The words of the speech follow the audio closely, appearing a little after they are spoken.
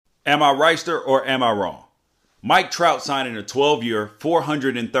Am I right, sir, or am I wrong? Mike Trout signing a 12-year,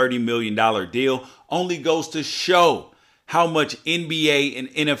 $430 million deal only goes to show how much NBA and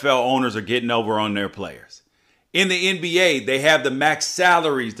NFL owners are getting over on their players. In the NBA, they have the max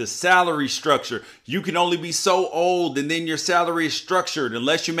salaries, the salary structure. You can only be so old and then your salary is structured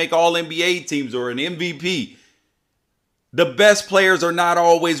unless you make all NBA teams or an MVP. The best players are not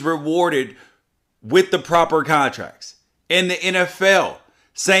always rewarded with the proper contracts. In the NFL,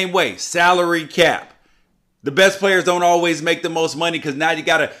 same way, salary cap. The best players don't always make the most money because now you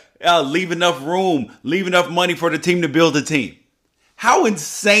got to leave enough room, leave enough money for the team to build a team. How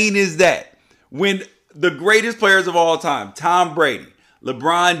insane is that? When the greatest players of all time, Tom Brady,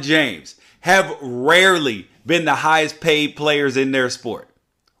 LeBron James, have rarely been the highest paid players in their sport.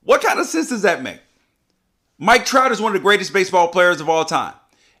 What kind of sense does that make? Mike Trout is one of the greatest baseball players of all time.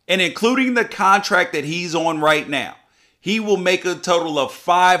 And including the contract that he's on right now, he will make a total of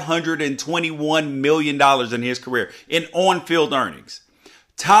 $521 million in his career in on-field earnings.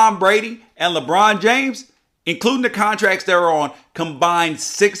 Tom Brady and LeBron James, including the contracts they're on, combined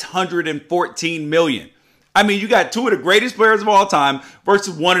 $614 million. I mean, you got two of the greatest players of all time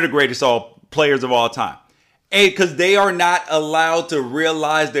versus one of the greatest players of all time. And because they are not allowed to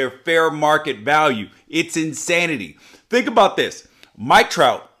realize their fair market value. It's insanity. Think about this. Mike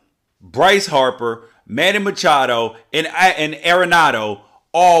Trout, Bryce Harper, Manny Machado, and Arenado,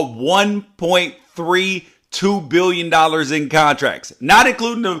 all $1.32 billion in contracts, not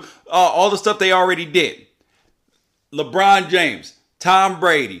including all the stuff they already did. LeBron James, Tom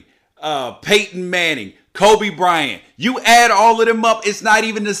Brady, Peyton Manning, Kobe Bryant. You add all of them up, it's not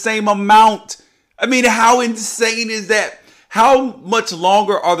even the same amount. I mean, how insane is that? How much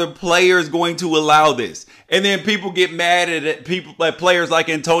longer are the players going to allow this? And then people get mad at players like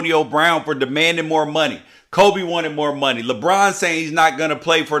Antonio Brown for demanding more money. Kobe wanted more money. LeBron saying he's not going to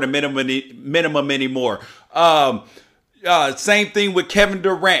play for the minimum anymore. Same thing with Kevin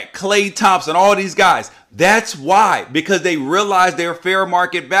Durant, Klay Thompson, all these guys. That's why, because they realize their fair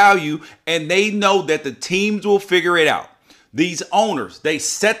market value and they know that the teams will figure it out. These owners, they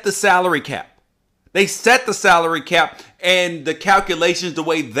set the salary cap. They set the salary cap and the calculations the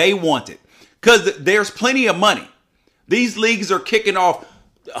way they want it. Because there's plenty of money. These leagues are kicking off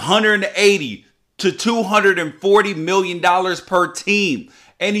 $180 to $240 million per team.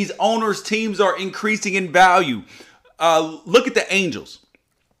 And these owners' teams are increasing in value. Look at the Angels.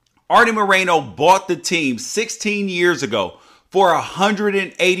 Artie Moreno bought the team 16 years ago for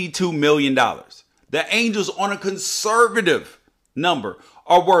 $182 million. The Angels, on a conservative number,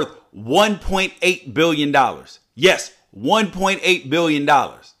 are worth $1.8 billion. Yes, $1.8 billion.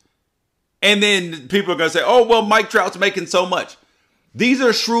 And then people are going to say, oh, well, Mike Trout's making so much. These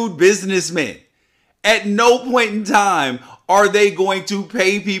are shrewd businessmen. At no point in time are they going to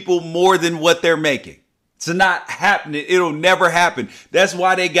pay people more than what they're making. It's not happening. It'll never happen. That's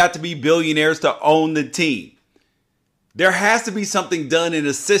why they got to be billionaires to own the team. There has to be something done in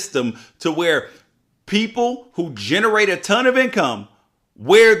a system to where people who generate a ton of income,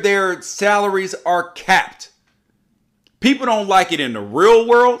 where their salaries are capped. People don't like it in the real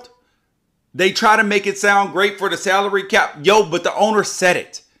world. They try to make it sound great for the salary cap. But the owner said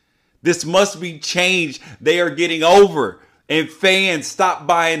it. This must be changed. They are getting over. And fans, stop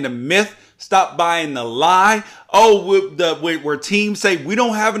buying the myth. Stop buying the lie. Where teams say, we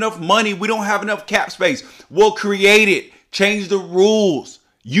don't have enough money. We don't have enough cap space. We'll create it. Change the rules.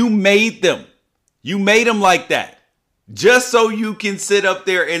 You made them. You made them like that. Just so you can sit up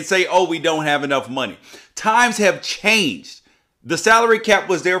there and say, oh, we don't have enough money. Times have changed. The salary cap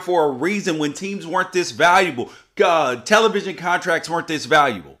was there for a reason when teams weren't this valuable. Television contracts weren't this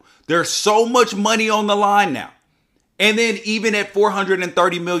valuable. There's so much money on the line now. And then even at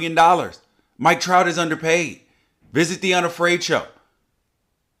 $430 million, Mike Trout is underpaid. Visit the Unafraid Show.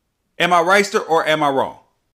 Am I right, sir, or am I wrong?